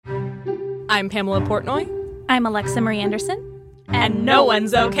I'm Pamela Portnoy. I'm Alexa Marie Anderson. And no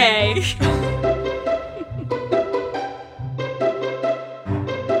one's okay.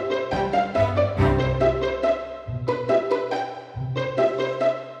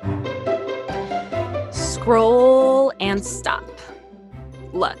 Scroll and stop.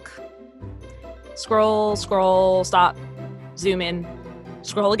 Look. Scroll, stop. Zoom in.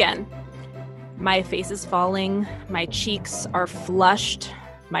 Scroll again. My face is falling. My cheeks are flushed.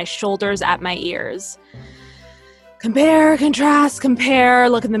 My shoulders at my ears. Compare, contrast, compare.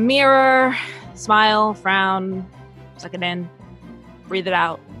 Look in the mirror. Smile, frown. Suck it in. Breathe it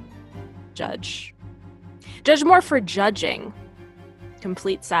out. Judge. Judge more for judging.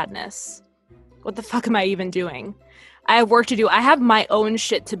 Complete sadness. What the fuck am I even doing? I have work to do. I have my own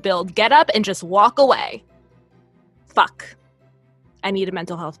shit to build. Get up and just walk away. Fuck. I need a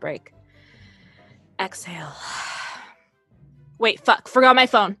mental health break. Exhale. Wait, fuck. Forgot my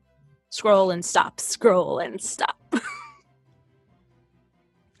phone. Scroll and stop. Scroll and stop. There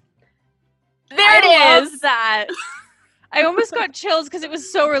it is. Love that. I almost got chills because it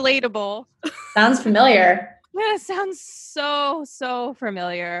was so relatable. Sounds familiar. Yeah, it sounds so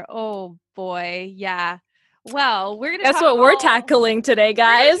familiar. Oh boy, yeah. Well, we're gonna. That's what we're tackling today,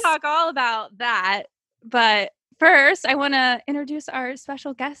 guys. We're gonna talk all about that, but first, I want to introduce our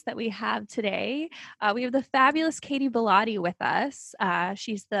special guest that we have today. We have the fabulous Katie Bellotti with us.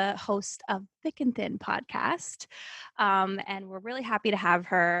 She's the host of Thick and Thin podcast, and we're really happy to have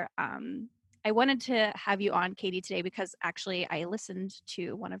her. I wanted to have you on, Katie, today because actually I listened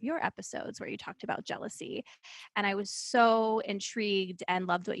to one of your episodes where you talked about jealousy, and I was so intrigued and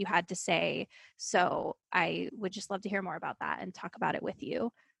loved what you had to say. So I would just love to hear more about that and talk about it with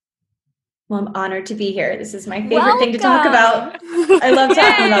you. Well, I'm honored to be here. This is my favorite thing to talk about. I love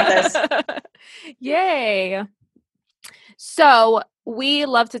talking about this. Yay. So we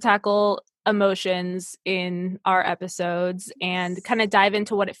love to tackle emotions in our episodes and kind of dive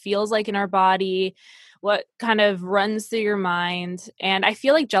into what it feels like in our body, what kind of runs through your mind. And I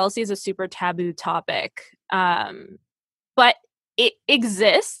feel like jealousy is a super taboo topic, but it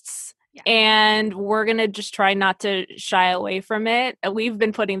exists. Yeah. And we're going to just try not to shy away from it. We've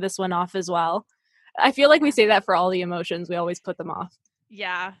been putting this one off as well. I feel like we say that for all the emotions. We always put them off.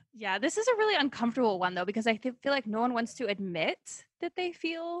 Yeah. Yeah. This is a really uncomfortable one, though, because I feel like no one wants to admit that they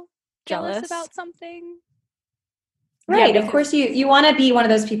feel jealous about something. Right. Yeah, of course, you want to be one of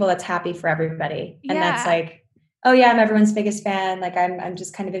those people that's happy for everybody. And that's like, oh yeah, I'm everyone's biggest fan. Like I'm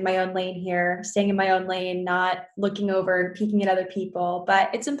just kind of in my own lane here, staying in my own lane, not looking over and peeking at other people,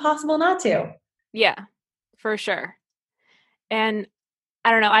 but it's impossible not to. Yeah, for sure. And I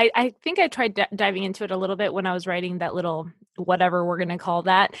don't know, I think I tried diving into it a little bit when I was writing that little, whatever we're going to call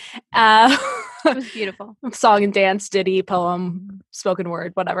that. It was beautiful. Song and dance, ditty, poem, spoken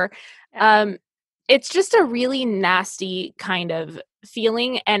word, whatever. Yeah. It's just a really nasty kind of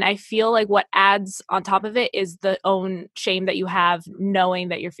feeling. And I feel like what adds on top of it is the own shame that you have knowing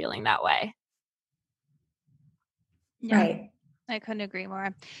that you're feeling that way. Yeah, right. I couldn't agree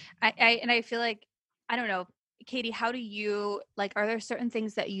more. I feel like, I don't know, Katie, how do you, like, are there certain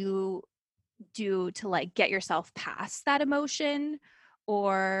things that you do to like get yourself past that emotion,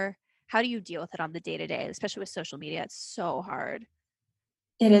 or how do you deal with it on the day-to-day, especially with social media? It's so hard.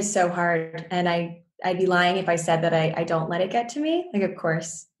 It is so hard. And I'd be lying if I said that I don't let it get to me. Like, of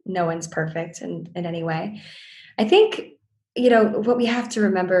course, no one's perfect in any way. I think, what we have to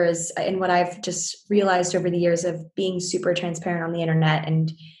remember is, and what I've just realized over the years of being super transparent on the internet,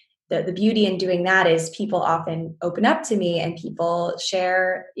 and the beauty in doing that is people often open up to me and people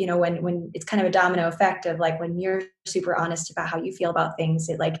share, when it's kind of a domino effect of like, when you're super honest about how you feel about things,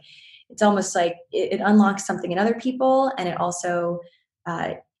 it's almost like it unlocks something in other people. And it also,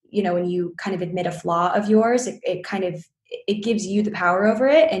 when you kind of admit a flaw of yours, it gives you the power over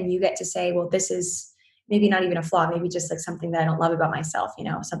it. And you get to say, well, this is maybe not even a flaw, maybe just like something that I don't love about myself,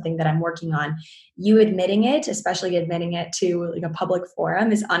 something that I'm working on. You admitting it, especially admitting it to like a public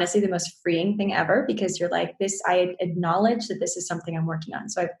forum, is honestly the most freeing thing ever, because you're like, I acknowledge that this is something I'm working on.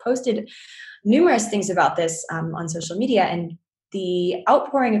 So I've posted numerous things about this on social media, and the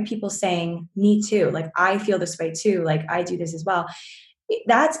outpouring of people saying, me too, like, I feel this way too, like, I do this as well.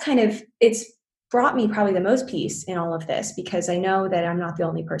 It's brought me probably the most peace in all of this, because I know that I'm not the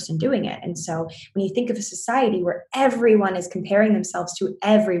only person doing it. And so when you think of a society where everyone is comparing themselves to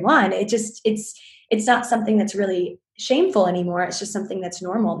everyone, it's not something that's really shameful anymore. It's just something that's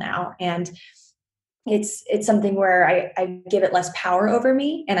normal now. And it's something where I give it less power over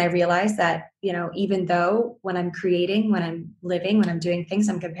me. And I realize that, even though when I'm creating, when I'm living, when I'm doing things,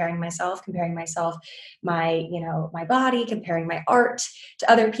 I'm comparing myself, my body, comparing my art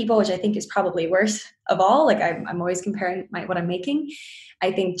to other people, which I think is probably worst of all. Like I'm always comparing what I'm making.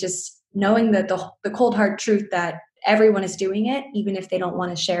 I think just knowing that the cold hard truth that everyone is doing it, even if they don't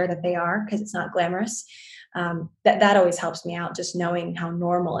want to share that they are, because it's not glamorous. That always helps me out, just knowing how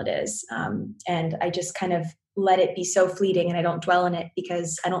normal it is. And I just kind of let it be so fleeting, and I don't dwell in it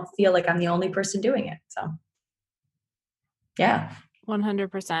because I don't feel like I'm the only person doing it. So yeah.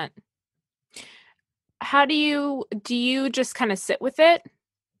 100%. How do you just kind of sit with it,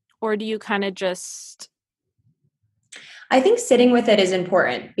 or do you kind of just... I think sitting with it is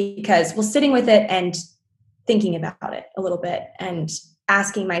important because, sitting with it and thinking about it a little bit and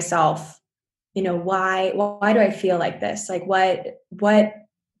asking myself, why do I feel like this? Like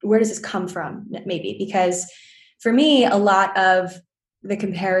where does this come from? Maybe because for me, a lot of the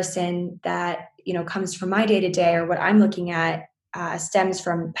comparison that, comes from my day to day, or what I'm looking at, stems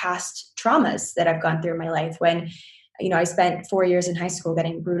from past traumas that I've gone through in my life. When, I spent 4 years in high school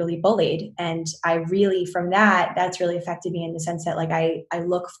getting brutally bullied. And I really, from that's really affected me in the sense that, like, I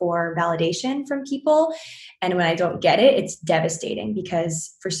look for validation from people. And when I don't get it, it's devastating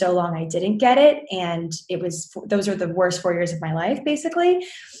because for so long I didn't get it. And those are the worst 4 years of my life, basically.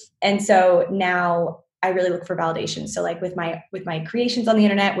 And so now I really look for validation. So like with my creations on the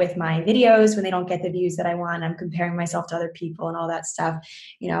internet, with my videos, when they don't get the views that I want, I'm comparing myself to other people and all that stuff.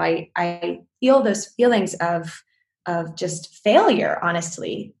 I feel those feelings of just failure,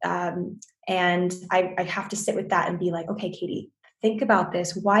 honestly. And I have to sit with that and be like, okay, Katie, think about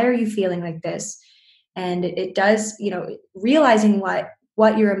this. Why are you feeling like this? And it does, realizing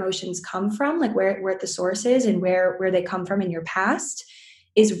what your emotions come from, like where the source is and where they come from in your past,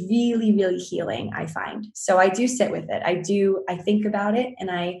 is really, really healing, I find. So I do sit with it. I think about it, and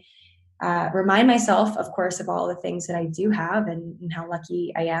I remind myself, of course, of all the things that I do have and how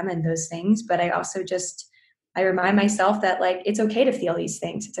lucky I am and those things. But I also I remind myself that, like, it's okay to feel these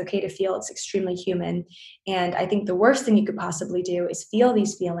things. It's okay to feel. It's extremely human. And I think the worst thing you could possibly do is feel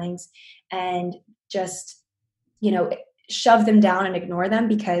these feelings and just, shove them down and ignore them,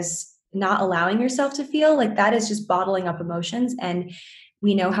 because not allowing yourself to feel, like, that is just bottling up emotions. And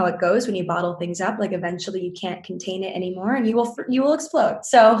we know how it goes when you bottle things up. Like, eventually you can't contain it anymore and you will explode.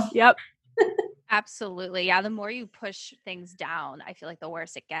 So Yep. Absolutely. Yeah. The more you push things down, I feel like the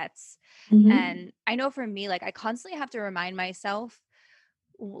worse it gets. Mm-hmm. And I know for me, like, I constantly have to remind myself,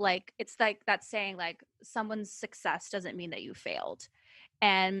 like, it's like that saying, like, someone's success doesn't mean that you failed.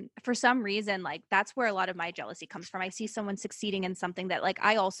 And for some reason, like, that's where a lot of my jealousy comes from. I see someone succeeding in something that, like,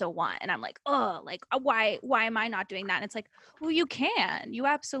 I also want, and I'm like, oh, like, why am I not doing that? And it's like, well, you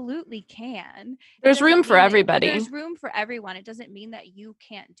absolutely can. There's room for everybody. There's room for everyone. It doesn't mean that you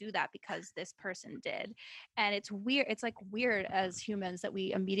can't do that because this person did. And it's weird. It's like weird as humans that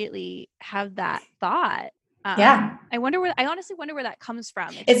we immediately have that thought. Yeah. I honestly wonder where that comes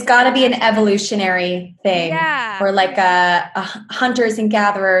from. It's got to be an evolutionary thing. Yeah. Or like a hunters and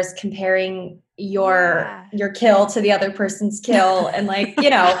gatherers comparing your kill to the other person's kill. And, like,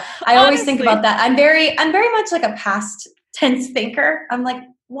 I always think about that. I'm very much like a past tense thinker. I'm like,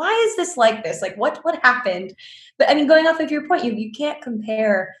 why is this like this? Like, what happened? But I mean, going off of your point, you can't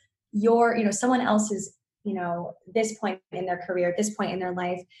compare someone else's, this point in their career, this point in their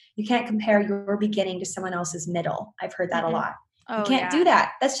life. You can't compare your beginning to someone else's middle. I've heard that a lot. You can't do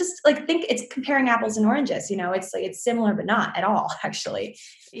that. That's just like, it's comparing apples and oranges. It's like, it's similar, but not at all, actually.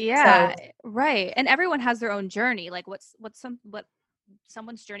 Yeah. So, right. And everyone has their own journey. Like what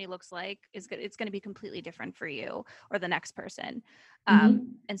someone's journey looks like it's going to be completely different for you or the next person.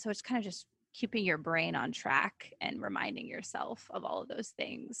 And so it's kind of just keeping your brain on track and reminding yourself of all of those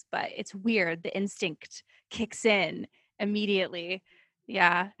things. But it's weird. The instinct kicks in immediately.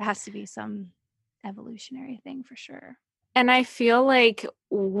 Yeah. It has to be some evolutionary thing for sure. And I feel like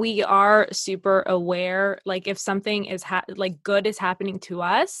we are super aware, like, if something is like good is happening to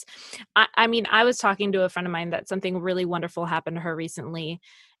us. I mean, I was talking to a friend of mine that something really wonderful happened to her recently,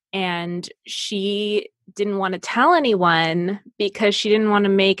 and she didn't want to tell anyone because she didn't want to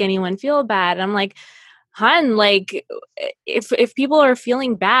make anyone feel bad. And I'm like, hun, like, if people are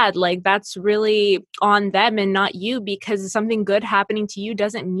feeling bad, like, that's really on them and not you, because something good happening to you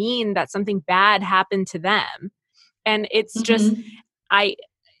doesn't mean that something bad happened to them. And it's just,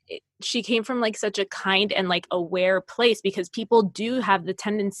 she came from, like, such a kind and, like, aware place, because people do have the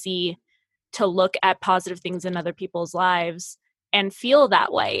tendency to look at positive things in other people's lives and feel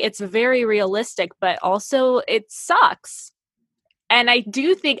that way. It's very realistic, but also it sucks. And I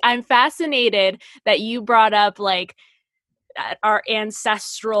do think I'm fascinated that you brought up like our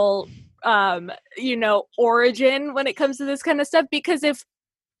ancestral, origin when it comes to this kind of stuff, because if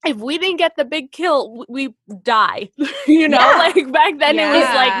we didn't get the big kill, we die. Like back then it was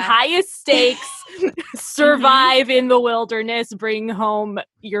like highest stakes, survive in the wilderness, bring home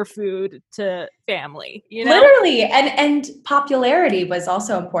your food to family, Literally. And popularity was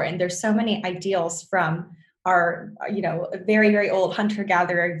also important. There's so many ideals from our, very, very old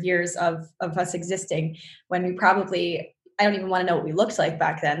hunter-gatherer years of us existing, when we probably, I don't even want to know what we looked like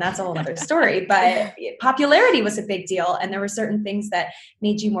back then. That's a whole other story. But popularity was a big deal. And there were certain things that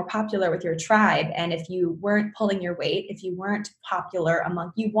made you more popular with your tribe. And if you weren't pulling your weight, if you weren't popular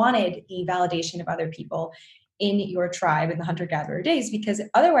you wanted the validation of other people in your tribe in the hunter-gatherer days, because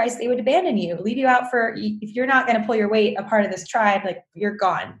otherwise they would abandon you, leave you out if you're not going to pull your weight a part of this tribe, like you're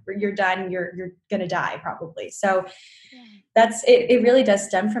gone, you're done, you're going to die probably. So that's it. It really does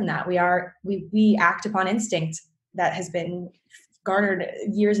stem from that. We act upon instinct that has been garnered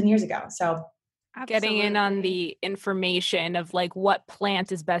years and years ago. So getting in on the information of like what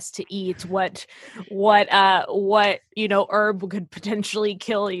plant is best to eat, what herb could potentially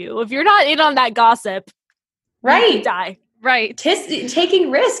kill you. If you're not in on that gossip, right, you die. Right. Taking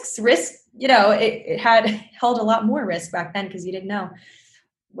risks, it had held a lot more risk back then because you didn't know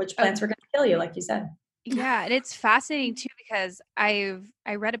which plants were going to kill you, like you said. Yeah, and it's fascinating too, because I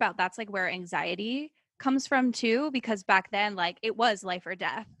read about that's like where anxiety comes from too, because back then like it was life or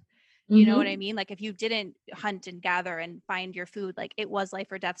death. You know what I mean? Like if you didn't hunt and gather and find your food, like it was life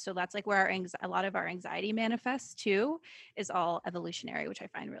or death. So that's like where a lot of our anxiety manifests too, is all evolutionary, which I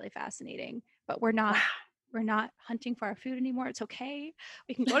find really fascinating. But we're not hunting for our food anymore. It's okay.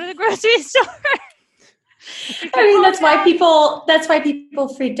 We can go to the grocery store. That's why people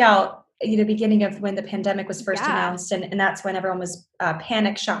freaked out, beginning of when the pandemic was first announced. And that's when everyone was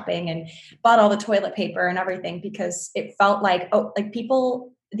panic shopping and bought all the toilet paper and everything, because it felt like,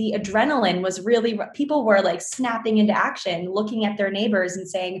 the adrenaline was really, people were like snapping into action, looking at their neighbors and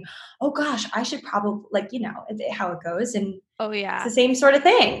saying, oh gosh, I should probably how it goes. And it's the same sort of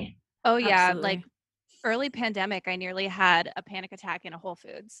thing. Oh yeah. Absolutely. Like early pandemic, I nearly had a panic attack in a Whole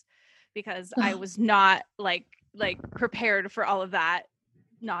Foods because I was not like prepared for all of that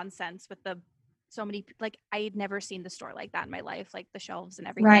nonsense with so many, like I had never seen the store like that in my life, like the shelves and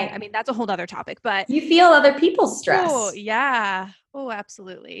everything. Right. I mean, that's a whole other topic, but you feel other people's stress. Oh yeah. Oh,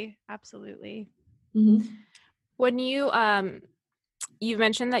 absolutely. Absolutely. Mm-hmm. When you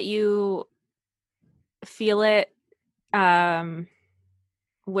mentioned that you feel it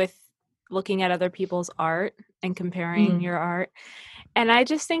with looking at other people's art and comparing your art. And I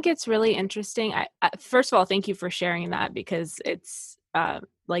just think it's really interesting. I first of all, thank you for sharing that, because it's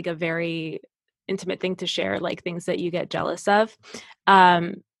like a very intimate thing to share, like things that you get jealous of.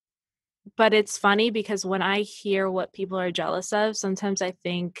 But it's funny because when I hear what people are jealous of, sometimes I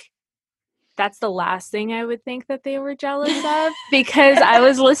think that's the last thing I would think that they were jealous of, because I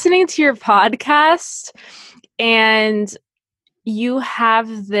was listening to your podcast and you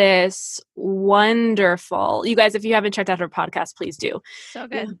have this wonderful, you guys, if you haven't checked out her podcast, please do. So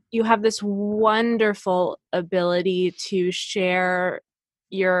good. You have this wonderful ability to share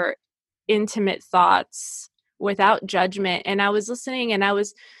your intimate thoughts without judgment. And I was listening and I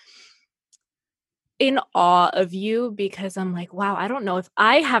was in awe of you, because I'm like, wow, I don't know if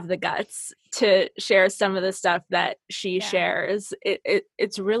I have the guts to share some of the stuff that she shares.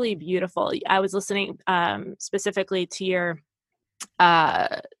 It's really beautiful. I was listening specifically to your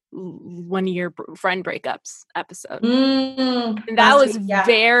one of your friend breakups episode. And that was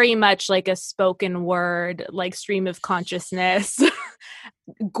very much like a spoken word, like stream of consciousness,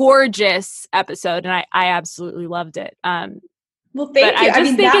 gorgeous episode. And I absolutely loved it. Well, thank you. I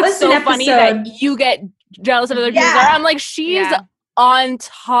just think it's so funny that you get jealous of other people's art. I'm like, she's on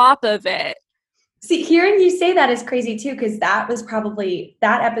top of it. See, hearing you say that is crazy too, because that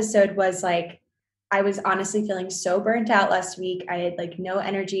episode was like, I was honestly feeling so burnt out last week. I had like no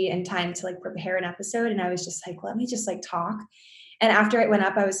energy and time to like prepare an episode. And I was just like, let me just like talk. And after it went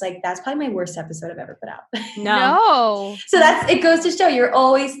up, I was like, that's probably my worst episode I've ever put out. No. So it goes to show you're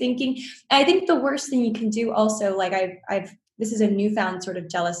always thinking. And I think the worst thing you can do also, like this is a newfound sort of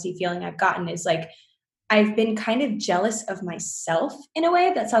jealousy feeling I've gotten, is like, I've been kind of jealous of myself in a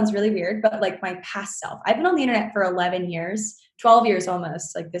way that sounds really weird, but like my past self. I've been on the internet for 11 years, 12 years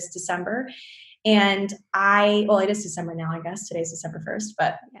almost, like this December. And it is December now, I guess. Today's December 1st,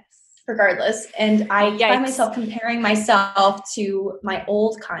 but regardless. And I find myself comparing myself to my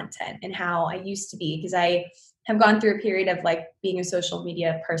old content and how I used to be, because I have gone through a period of like being a social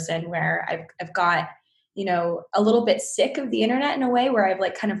media person where I've got a little bit sick of the internet in a way where I've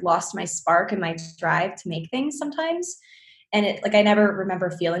like kind of lost my spark and my drive to make things sometimes. And I never remember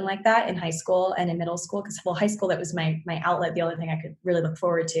feeling like that in high school and in middle school, because high school, that was my outlet, the only thing I could really look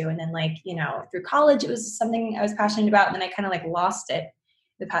forward to. And then through college, it was something I was passionate about. And then I kind of like lost it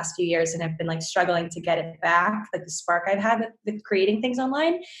the past few years, and I've been like struggling to get it back, like the spark I've had with creating things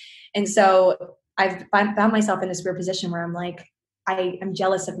online. And so I've found myself in this weird position where I'm like, I am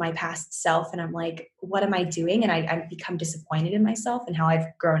jealous of my past self. And I'm like, what am I doing? And I become disappointed in myself and how I've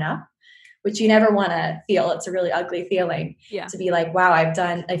grown up, which you never want to feel. It's a really ugly feeling to be like, wow,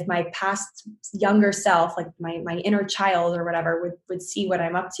 if my past younger self, like my inner child or whatever would see what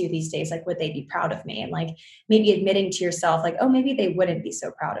I'm up to these days, like, would they be proud of me? And like maybe admitting to yourself, like, oh, maybe they wouldn't be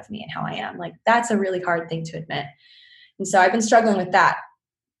so proud of me and how I am. Like, that's a really hard thing to admit. And so I've been struggling with that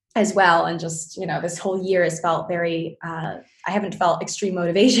as well. And just, this whole year has felt very, I haven't felt extreme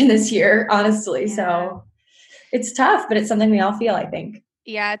motivation this year, honestly. Yeah. So it's tough, but it's something we all feel, I think.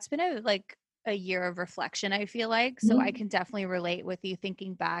 Yeah, it's been a year of reflection, I feel like. So I can definitely relate with you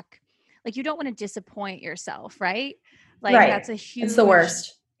thinking back. Like, you don't want to disappoint yourself, right? Like, right. That's it's the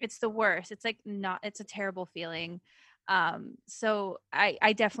worst. It's the worst. It's it's a terrible feeling. So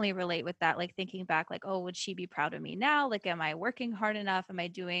I definitely relate with that. Like, thinking back, like, oh, would she be proud of me now? Like, am I working hard enough? Am I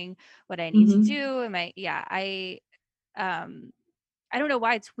doing what I need to do? I don't know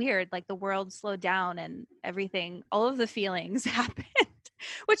why it's weird. Like, the world slowed down and everything, all of the feelings happened,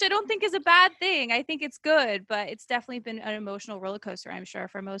 which I don't think is a bad thing. I think it's good, but it's definitely been an emotional roller coaster, I'm sure,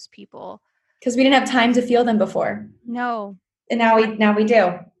 for most people. Because we didn't have time to feel them before. No. And now we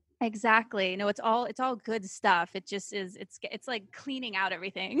do. Exactly. No, it's all good stuff. It just is, it's like cleaning out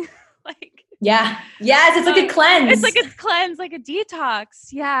everything. Like, yeah. Yes. It's like a cleanse. It's like a cleanse, like a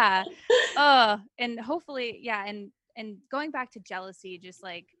detox. Yeah. And hopefully, yeah. And going back to jealousy, just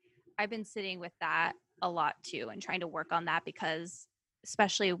like, I've been sitting with that a lot too, and trying to work on that, because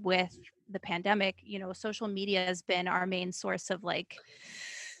especially with the pandemic, social media has been our main source of like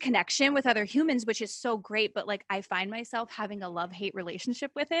connection with other humans, which is so great. But like, I find myself having a love-hate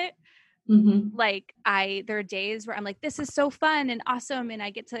relationship with it. Like, there are days where I'm like, this is so fun and awesome, and I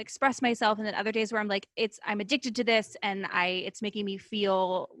get to express myself. And then other days where I'm like, I'm addicted to this, and it's making me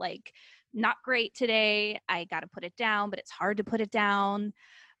feel like not great today. I got to put it down, but it's hard to put it down.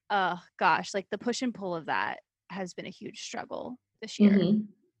 Gosh, like the push and pull of that has been a huge struggle this year. Do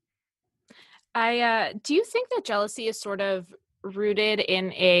you think that jealousy is sort of rooted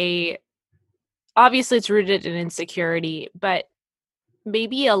in obviously it's rooted in insecurity, but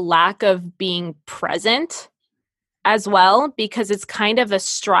maybe a lack of being present as well, because it's kind of a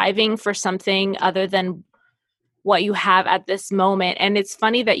striving for something other than what you have at this moment? And it's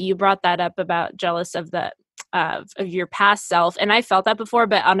funny that you brought that up about jealous of your past self. And I felt that before,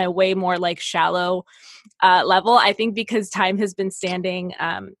 but on a way more like shallow level. I think because time has been standing,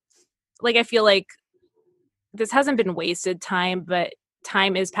 I feel like this hasn't been wasted time, but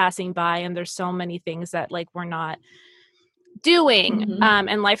time is passing by, and there's so many things that like we're not doing.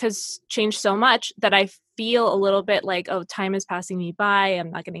 And life has changed so much that I feel a little bit like, oh, time is passing me by.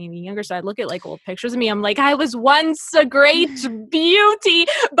 I'm not getting any younger. So I look at like old pictures of me. I'm like, I was once a great beauty.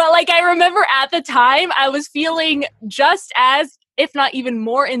 But like, I remember at the time I was feeling just as, if not even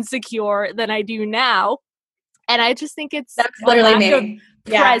more insecure than I do now. And I just think that's literally me.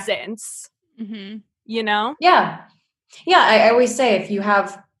 Presence, Yeah. I always say, if you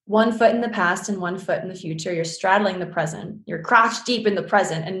have one foot in the past and one foot in the future, you're straddling the present. You're crotch deep in the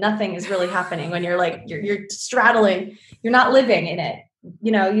present, and nothing is really happening when you're like, you're straddling, you're not living in it.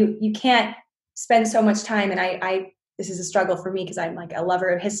 You can't spend so much time. And I this is a struggle for me because I'm like a lover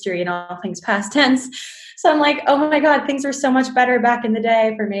of history and all things past tense. So I'm like, oh my God, things were so much better back in the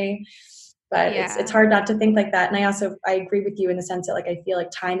day for me. But it's hard not to think like that. And I agree with you in the sense that like, I feel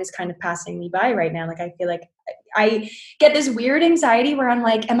like time is kind of passing me by right now. Like, I feel like I get this weird anxiety where I'm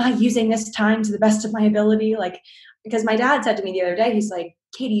like, am I using this time to the best of my ability? Like, because my dad said to me the other day, he's like,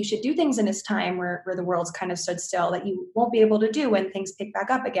 Katie, you should do things in this time where the world's kind of stood still that you won't be able to do when things pick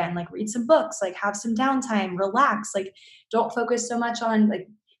back up again. Like, read some books, like have some downtime, relax, like don't focus so much on like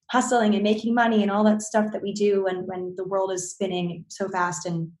hustling and making money and all that stuff that we do when the world is spinning so fast.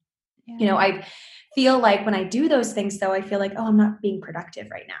 And I feel like when I do those things, though, I feel like, oh, I'm not being productive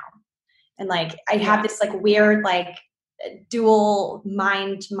right now. And like, I have this like weird, like dual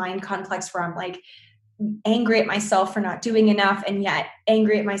mind complex where I'm like angry at myself for not doing enough, and yet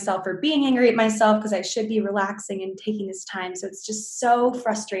angry at myself for being angry at myself because I should be relaxing and taking this time. So it's just so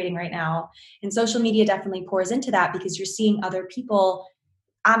frustrating right now. And social media definitely pours into that, because you're seeing other people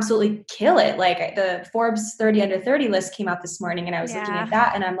absolutely kill it. Like the Forbes 30 under 30 list came out this morning and I was looking at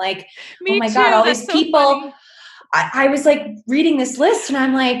that and I'm like, oh my God, all these people, I was like reading this list and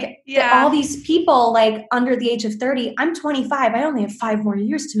I'm like, all these people like under the age of 30, I'm 25. I only have 5 more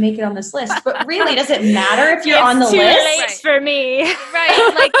years to make it on this list. But really, does it matter if you're on the list? It's too late for me.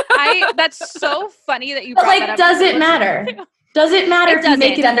 Right. Like that's so funny that you brought that up. Does it matter? Does it matter if you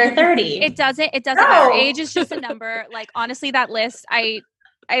make it under 30? It doesn't matter. Age is just a number. Like, honestly, that list, I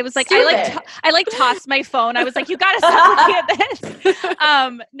was like, I tossed my phone. I was like, you got to stop looking at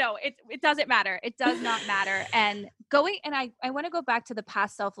this. No, it doesn't matter. It does not matter. And I want to go back to the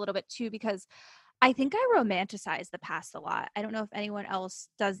past self a little bit too, because I think I romanticize the past a lot. I don't know if anyone else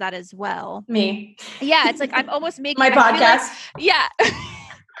does that as well. Me. Yeah. It's like, I'm almost making my podcast. Yeah.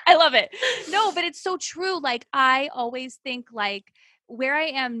 I love it. No, but it's so true. Like, I always think like where I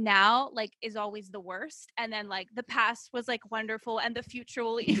am now, like, is always the worst. And then like the past was like wonderful and the future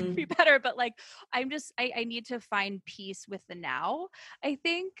will even be better. But like, I need to find peace with the now, I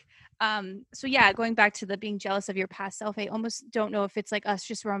think. So yeah, going back to the being jealous of your past self, I almost don't know if it's like us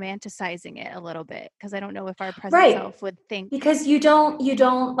just romanticizing it a little bit. Cause I don't know if our present self would think. Because you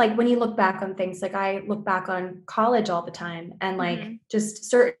don't like when you look back on things, like I look back on college all the time and like just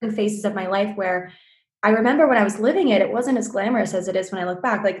certain phases of my life where I remember when I was living it, it wasn't as glamorous as it is when I look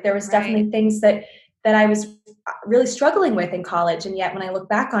back. Like there was definitely things that I was really struggling with in college. And yet when I look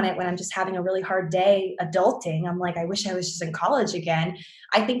back on it, when I'm just having a really hard day adulting, I'm like, I wish I was just in college again.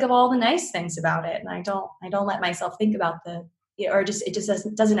 I think of all the nice things about it. And I don't let myself think about it just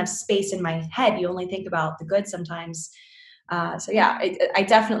doesn't have space in my head. You only think about the good sometimes. So yeah, I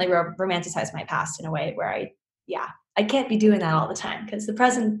definitely romanticize my past in a way where I can't be doing that all the time because the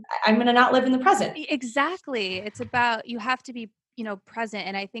present, I'm going to not live in the present. Exactly. It's about, you have to be, present.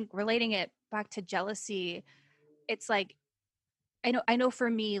 And I think relating it back to jealousy, it's like, I know for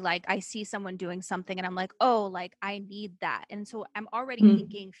me, like I see someone doing something and I'm like, oh, like I need that. And so I'm already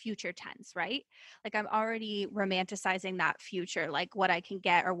thinking future tense, right? Like I'm already romanticizing that future, like what I can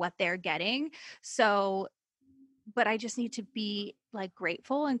get or what they're getting. So, but I just need to be like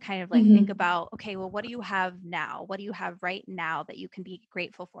grateful and kind of like think about, okay, well, what do you have now? What do you have right now that you can be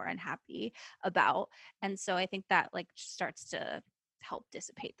grateful for and happy about? And so I think that like starts to help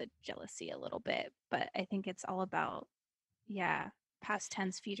dissipate the jealousy a little bit. But I think it's all about, past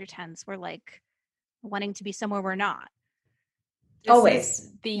tense, future tense. We're like wanting to be somewhere we're not.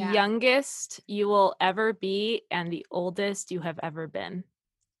 Always. The youngest you will ever be and the oldest you have ever been.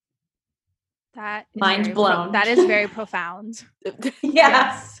 That is mind blown. That is very profound.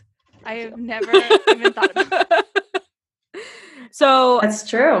 Yes. I have never even thought about that. So that's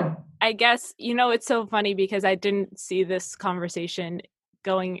true. I guess, it's so funny because I didn't see this conversation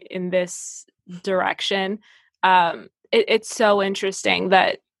going in this direction. It's so interesting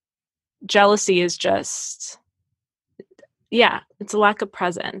that jealousy is just, it's a lack of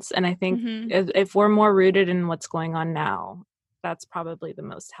presence. And I think if we're more rooted in what's going on now, that's probably the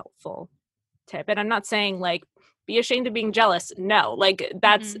most helpful tip. And I'm not saying like be ashamed of being jealous. No, like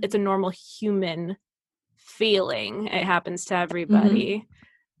it's a normal human feeling. It happens to everybody.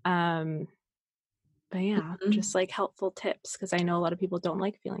 But just like helpful tips because I know a lot of people don't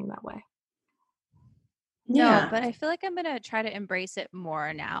like feeling that way. No, but I feel like I'm gonna try to embrace it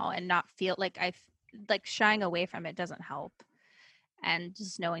more now and not feel like like shying away from it doesn't help, and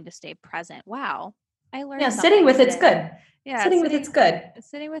just knowing to stay present. Wow, I learned. Yeah, sitting with it's good. Yeah, sitting with it's good.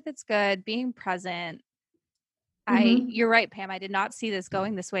 Sitting with it's good. Being present. You're right, Pam. I did not see this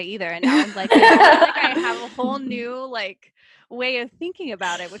going this way either, and now I'm like, I have a whole new like way of thinking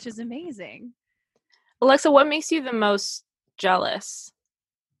about it, which is amazing. Alexa, what makes you the most jealous?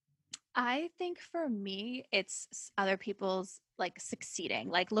 I think for me, it's other people's like succeeding,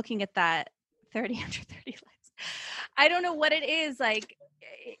 like looking at that 30 under 30 list. I don't know what it is, like,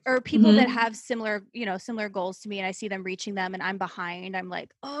 or people that have similar goals to me and I see them reaching them and I'm behind. I'm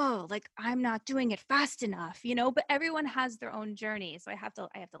like, oh, like I'm not doing it fast enough, but everyone has their own journey. So I have to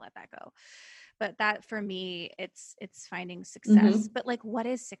let that go. But that for me, it's finding success. But like, what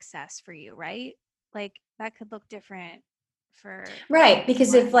is success for you? Right? Like that could look different for. Right.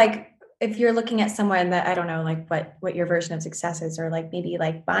 Because if you're looking at someone that, I don't know, like what your version of success is, or like maybe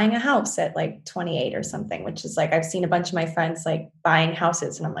like buying a house at like 28 or something, which is like, I've seen a bunch of my friends like buying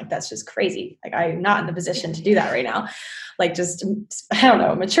houses and I'm like, that's just crazy. Like I'm not in the position to do that right now. Like just, I don't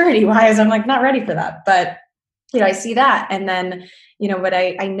know, maturity wise, I'm like not ready for that. But, I see that. And then, what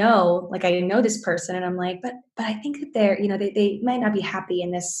I know, like I know this person and I'm like, but I think that they're, they might not be happy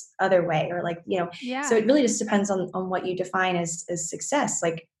in this other way or like, so it really just depends on what you define as success.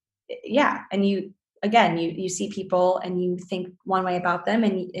 Like, and again, you see people and you think one way about them,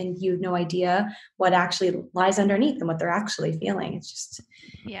 and you have no idea what actually lies underneath and what they're actually feeling. It's just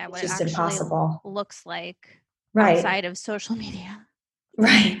what just it actually impossible. looks like Right. outside of social media.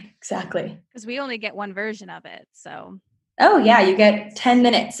 Right. Exactly. Because we only get one version of it. So. Oh yeah, you get 10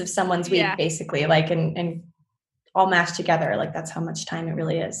 minutes of someone's week, Yeah. basically, like, and all mashed together. Like, that's how much time it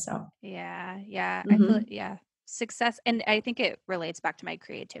really is. So Yeah. I Mhm. feel success, and I think it relates back to my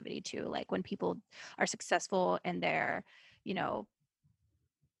creativity too. Like when people are successful in their, you know,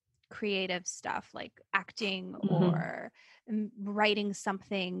 creative stuff like acting Mhm. or writing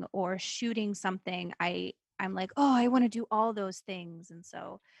something or shooting something, I'm like, oh, I want to do all those things, and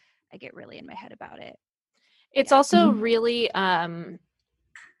so I get really in my head about it. It's Yeah. also Mhm. really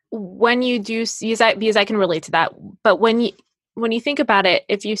when you do see that, because I can relate to that, but when you think about it,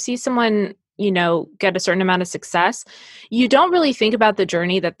 if you see someone, you know, get a certain amount of success, you don't really think about the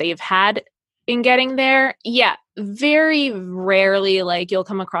journey that they've had in getting there. Yeah, very rarely, like, you'll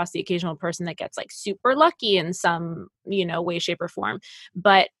come across the occasional person that gets like super lucky in some, you know, way, shape, or form.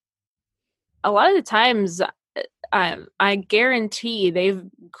 But a lot of the times, I guarantee they've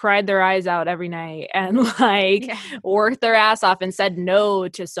cried their eyes out every night and like Yeah. worked their ass off and said no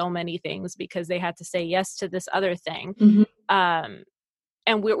to so many things because they had to say yes to this other thing. Mhm.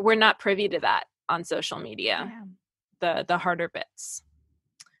 And we're not privy to that on social media, Yeah. the harder bits.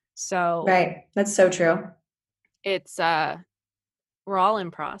 So Right. That's so true. it's we're all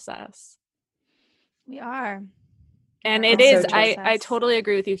in process. We are. And We're it all That's in is, so true. I process. totally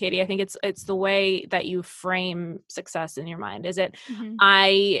agree with you, Katie. I think it's the way that you frame success in your mind. Is it, Mhm.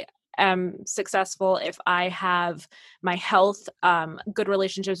 I am successful if I have my health, good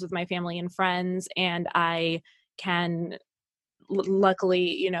relationships with my family and friends, and I can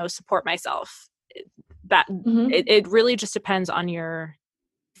luckily, you know, support myself. That Mhm. it really just depends on your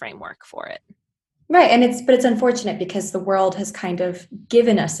framework for it. Right. And it's unfortunate because the world has kind of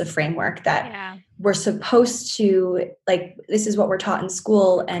given us a framework that Yeah. we're supposed to, like, this is what we're taught in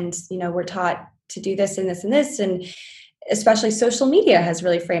school, and, you know, we're taught to do this and this and this. And especially social media has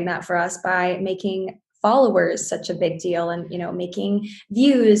really framed that for us by making followers such a big deal, and, you know, making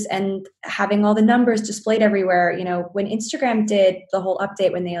views and having all the numbers displayed everywhere. You know, when Instagram did the whole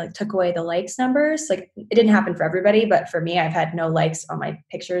update, when they like took away the likes numbers, like, it didn't happen for everybody, but for me, I've had no likes on my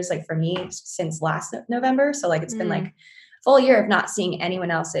pictures, like, for me, since last November. So like, it's been like a full year of not seeing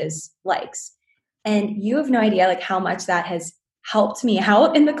anyone else's likes. And you have no idea like how much that has helped me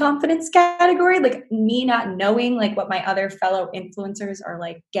out in the confidence category. Like, me not knowing like what my other fellow influencers are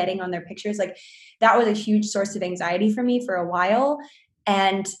like getting on their pictures, like, that was a huge source of anxiety for me for a while.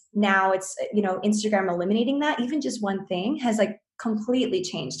 And now it's, you know, Instagram eliminating that, even just one thing, has like completely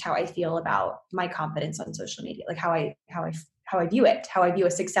changed how I feel about my confidence on social media, like how I view it, how I view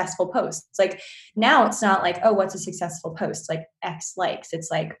a successful post. It's like, now it's not like, oh, what's a successful post? Like X likes.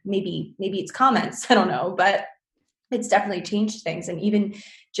 It's like, maybe it's comments. I don't know, but it's definitely changed things. And even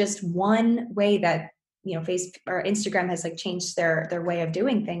just one way that, you know, Facebook or Instagram has like changed their way of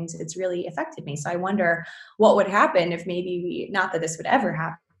doing things, it's really affected me. So I wonder what would happen if maybe, not that this would ever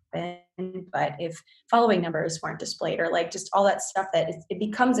happen, but if following numbers weren't displayed, or like just all that stuff, that it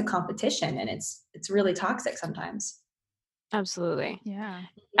becomes a competition, and it's really toxic sometimes. Absolutely. Yeah.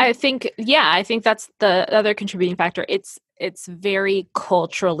 I think that's the other contributing factor. It's very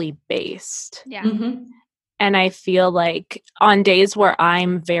culturally based. Yeah. Mm-hmm. And I feel like on days where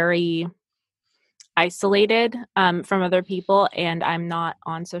I'm very isolated from other people, and I'm not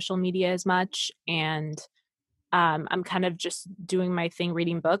on social media as much, and I'm kind of just doing my thing,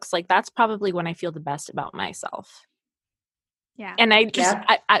 reading books, like, that's probably when I feel the best about myself. Yeah. And I just,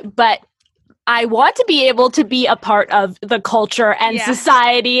 Yeah. but I want to be able to be a part of the culture and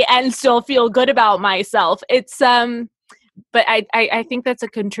society and still feel good about myself. It's but I think that's a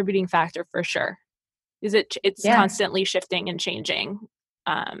contributing factor for sure. It's Yeah. constantly shifting and changing.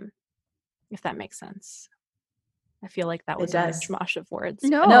 If that makes sense. I feel like that was It a does. mishmash of words.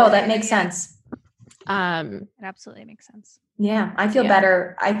 No, that makes sense. It absolutely makes sense. Yeah, I feel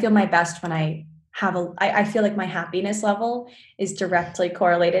better. I feel my best when I have I feel like my happiness level is directly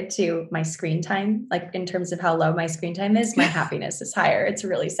correlated to my screen time. Like, in terms of how low my screen time is, my happiness is higher. It's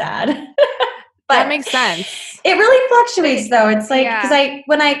really sad. That But makes sense. it really fluctuates though. It's like,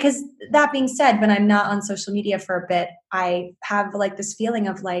 Yeah. because that being said, when I'm not on social media for a bit, I have like this feeling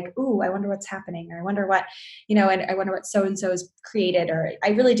of like, ooh, I wonder what's happening, or I wonder what, you know, and I wonder what so-and-so has created. Or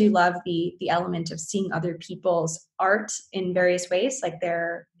I really do love the element of seeing other people's art in various ways. Like,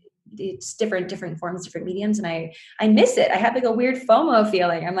 it's different forms, different mediums. And I miss it. I have like a weird FOMO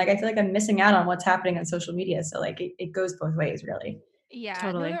feeling. I'm like, I feel like I'm missing out on what's happening on social media. So like, it goes both ways, really. Yeah.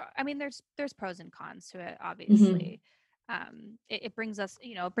 Totally. I mean, there's pros and cons to it, Mm-hmm. obviously. It brings us,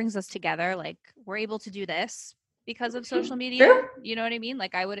 it brings us together. Like, we're able to do this because of social media. True. You know what I mean?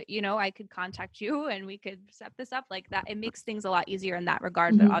 Like, I would, I could contact you and we could set this up like that. It makes things a lot easier in that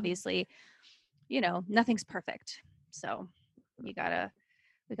regard. But Mhm. obviously, nothing's perfect. So we gotta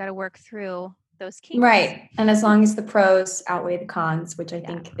work through those kinks. Right. And as long as the pros outweigh the cons, which I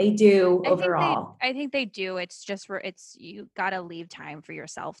think they do overall. I think they do. It's just you gotta leave time for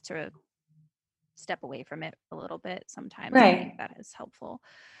yourself to step away from it a little bit sometimes. I think that is helpful.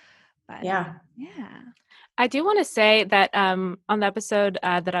 But yeah. I do want to say that on the episode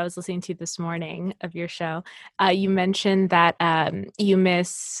that I was listening to this morning of your show, you mentioned that you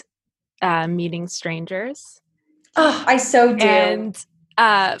miss meeting strangers. Oh, I so do. And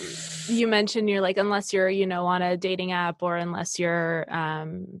you mentioned you're like, unless you're, on a dating app or unless you're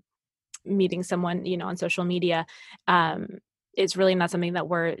meeting someone, on social media, it's really not something that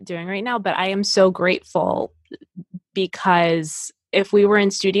we're doing right now. But I am so grateful because if we were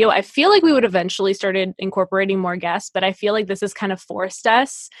in studio, I feel like we would eventually started incorporating more guests, but I feel like this has kind of forced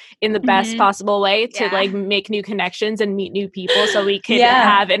us in the best possible way to like make new connections and meet new people so we could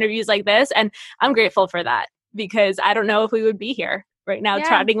have interviews like this. And I'm grateful for that because I don't know if we would be here right now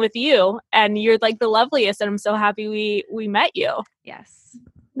chatting with you, and you're like the loveliest, and I'm so happy we met you. Yes.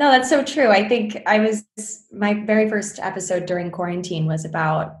 No, that's so true. I think my very first episode during quarantine was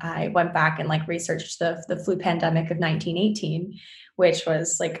about, I went back and like researched the flu pandemic of 1918, which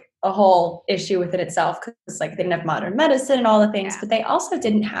was like a whole issue within itself because like they didn't have modern medicine and all the things, but they also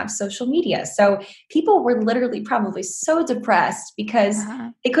didn't have social media. So people were literally probably so depressed because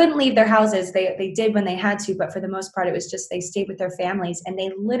they couldn't leave their houses. They did when they had to, but for the most part, it was just they stayed with their families and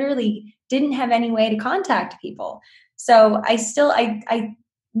they literally didn't have any way to contact people. So I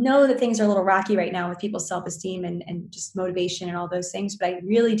know that things are a little rocky right now with people's self-esteem and just motivation and all those things. But I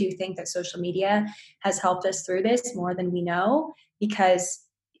really do think that social media has helped us through this more than we know because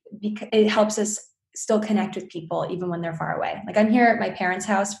it helps us still connect with people even when they're far away. Like I'm here at my parents'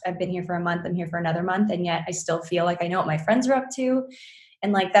 house. I've been here for a month. I'm here for another month. And yet I still feel like I know what my friends are up to.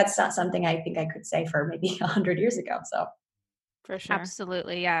 And like, that's not something I think I could say for maybe 100 years ago. So for sure.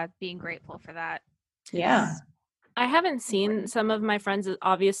 Absolutely. Yeah. Being grateful for that. Yeah. I haven't seen some of my friends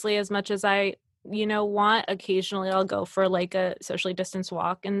obviously as much as I, want. Occasionally I'll go for like a socially distanced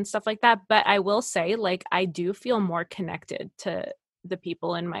walk and stuff like that. But I will say like, I do feel more connected to the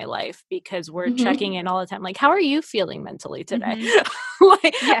people in my life because we're checking in all the time. Like, how are you feeling mentally today?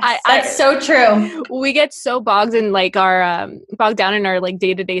 Like, that's so true. We get so bogged in like our, bogged down in our like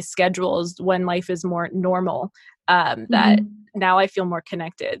day-to-day schedules when life is more normal, that now I feel more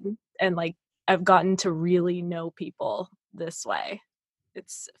connected and like, I've gotten to really know people this way.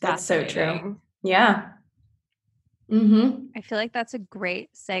 That's so true. Yeah. I feel like that's a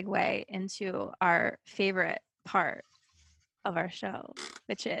great segue into our favorite part of our show,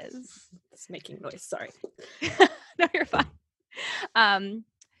 which is it's making noise. Sorry. No, you're fine.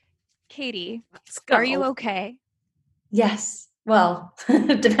 Katie, are you okay? Yes. Well,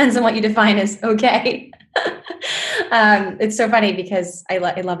 it depends on what you define as okay. It's so funny because I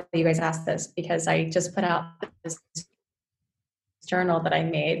love that you guys asked this because I just put out this journal that I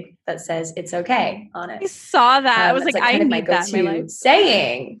made that says it's okay on it. I saw that. I was like, I need that in my life.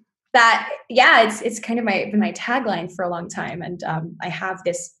 Saying that, it's kind of been my tagline for a long time. And I have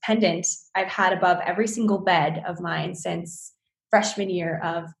this pendant I've had above every single bed of mine since freshman year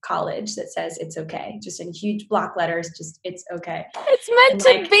of college that says it's okay, just in huge block letters, just it's okay. It's meant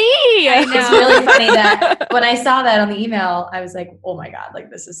to be. I know. It's really funny that when I saw that on the email, I was like, oh my God, like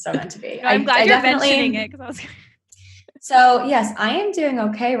this is so meant to be. No, I'm glad you're mentioning it because I was So yes, I am doing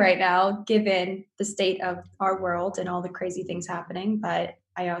okay right now, given the state of our world and all the crazy things happening. But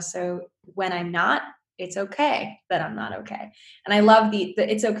I also, when I'm not, it's okay that I'm not okay. And I love the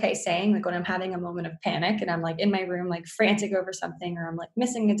it's okay saying, like when I'm having a moment of panic and I'm like in my room, like frantic over something, or I'm like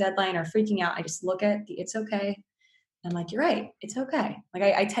missing a deadline or freaking out. I just look at the it's okay. And I'm like, you're right. It's okay. Like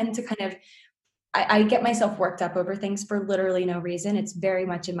I tend to kind of, I get myself worked up over things for literally no reason. It's very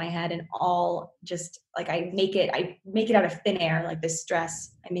much in my head and all just like I make it out of thin air, like this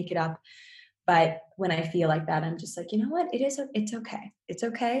stress, I make it up. But when I feel like that, I'm just like, you know what? It's okay. It's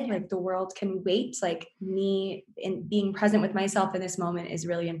okay. Like the world can wait. Like me in being present with myself in this moment is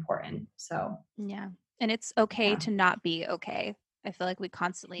really important. So yeah. And it's okay to not be okay. I feel like we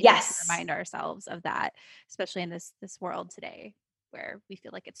constantly need to remind ourselves of that, especially in this world today where we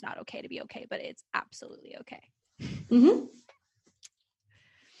feel like it's not okay to be okay, but it's absolutely okay.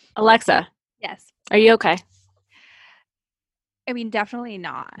 Alexa. Yes. Are you okay? I mean, definitely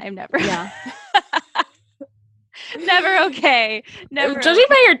not. I'm never. Yeah. Never okay. Never. Judging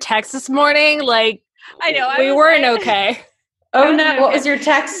okay. by your text this morning, like I know we weren't okay. Oh no, what was your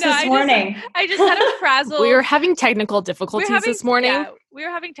text this morning? I just had a frazzle. We were having technical difficulties this morning. Yeah, we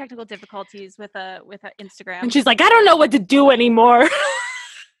were having technical difficulties with a Instagram. And she's like, I don't know what to do anymore.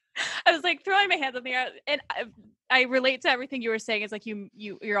 I was like throwing my hands up in the air, and I relate to everything you were saying. It's like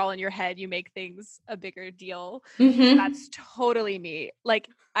you're all in your head. You make things a bigger deal. Mm-hmm. That's totally me. Like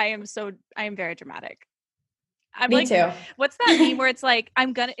I am very dramatic. Me too. What's that meme where it's like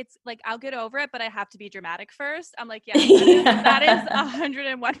it's like I'll get over it, but I have to be dramatic first. I'm like, yeah, that is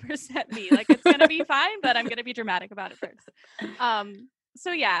 101% me. Like it's gonna be fine, but I'm gonna be dramatic about it first.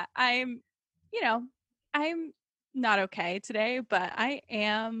 So yeah, I'm not okay today, but I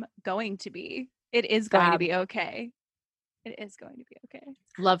am going to be. It is going to be okay. It is going to be okay.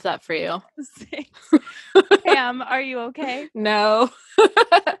 Love that for you. Pam, are you okay? No.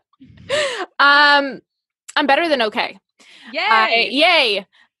 I'm better than okay. Yay! Yay!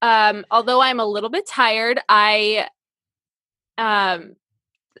 Although I'm a little bit tired, okay,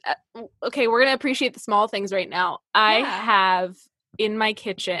 we're gonna appreciate the small things right now. I have in my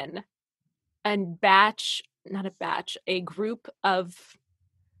kitchen a bunch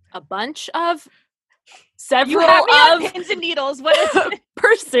of several you have me on of pins and needles. What is it?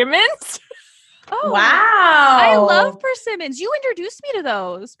 persimmons. Oh, wow. I love persimmons. You introduced me to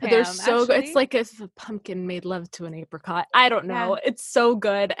those, Pam. They're so good. Actually. It's like if a pumpkin made love to an apricot. I don't know. Yeah. It's so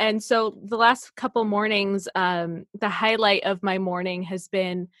good. And so the last couple mornings, the highlight of my morning has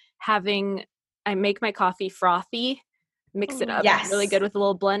been I make my coffee frothy, mix it up really good with a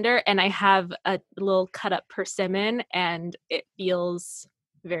little blender, and I have a little cut up persimmon, and it feels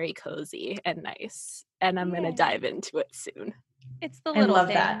very cozy and nice. And I'm going to dive into it soon. It's the little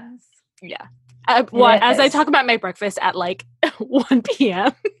things. That. Yeah. As I talk about my breakfast at like 1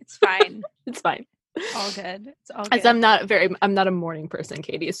 p.m. It's fine. It's fine. All good. It's all good. As I'm not a morning person,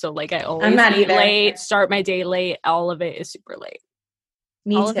 Katie. So like I always eat late, start my day late. All of it is super late.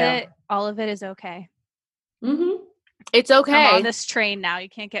 Me too. All of it is okay. Mm-hmm. It's okay. I'm on this train now. You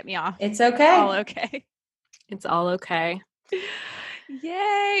can't get me off. It's okay. All okay. It's all okay.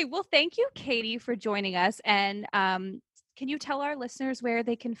 Yay. Well, thank you, Katie, for joining us. And can you tell our listeners where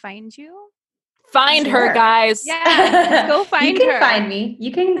they can find you? Find her, guys. Yeah, go find her. You can find me.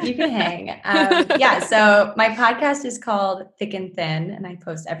 You can hang. Yeah. So my podcast is called Thick and Thin, and I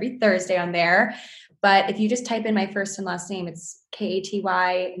post every Thursday on there. But if you just type in my first and last name, it's Katy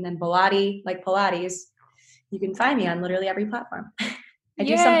and then Bellotti, like Pilates. You can find me on literally every platform. I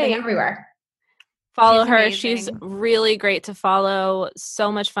do something everywhere. Follow her. Amazing. She's really great to follow. So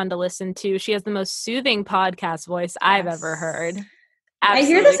much fun to listen to. She has the most soothing podcast voice I've ever heard. Absolutely. I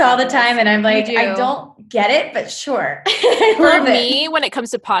hear this all the time and I'm like, I don't get it, but sure. For me, when it comes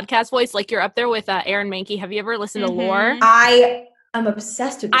to podcast voice, like you're up there with Aaron Mahnke. Have you ever listened to Lore? I am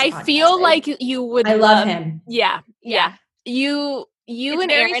obsessed with this podcast. Feel like you would I love him. Yeah. You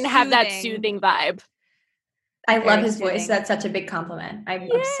and Aaron have that soothing vibe. I love his voice. That's such a big compliment. I'm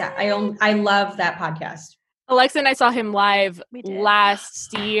obsessed. I love that podcast. Alexa and I saw him live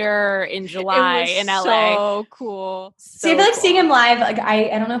last year in July in LA. So cool. I feel like seeing him live, like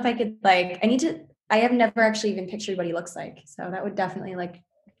I don't know if I could I have never actually even pictured what he looks like. So that would definitely like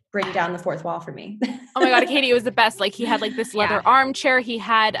bring down the fourth wall for me. Oh my God, Katie, it was the best. Like he had like this leather armchair. He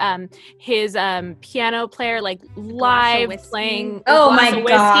had his piano player like live playing. Oh my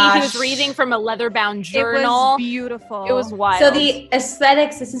God. He was reading from a leather bound journal. It was beautiful. It was wild. So the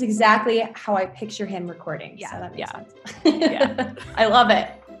aesthetics, this is exactly how I picture him recording. Yeah. So that makes sense. Yeah. I love it.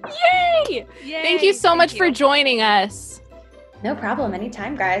 Yay! Thank you so much for joining us. No problem.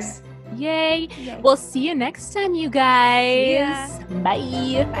 Anytime, guys. Yay. We'll see you next time, you guys.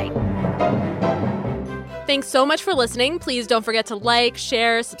 Bye. Bye. Thanks so much for listening. Please don't forget to like,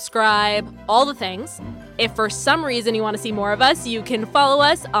 share, subscribe, all the things. If for some reason you want to see more of us, you can follow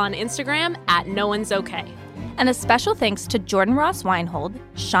us on Instagram at No One's Okay. And a special thanks to Jordan Ross Weinhold,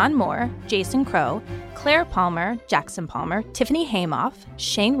 Sean Moore, Jason Crow, Claire Palmer, Jackson Palmer, Tiffany Haymoff,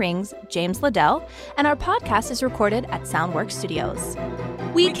 Shane Rings, James Liddell, and our podcast is recorded at Soundworks Studios.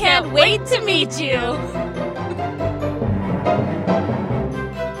 We can't wait to meet you!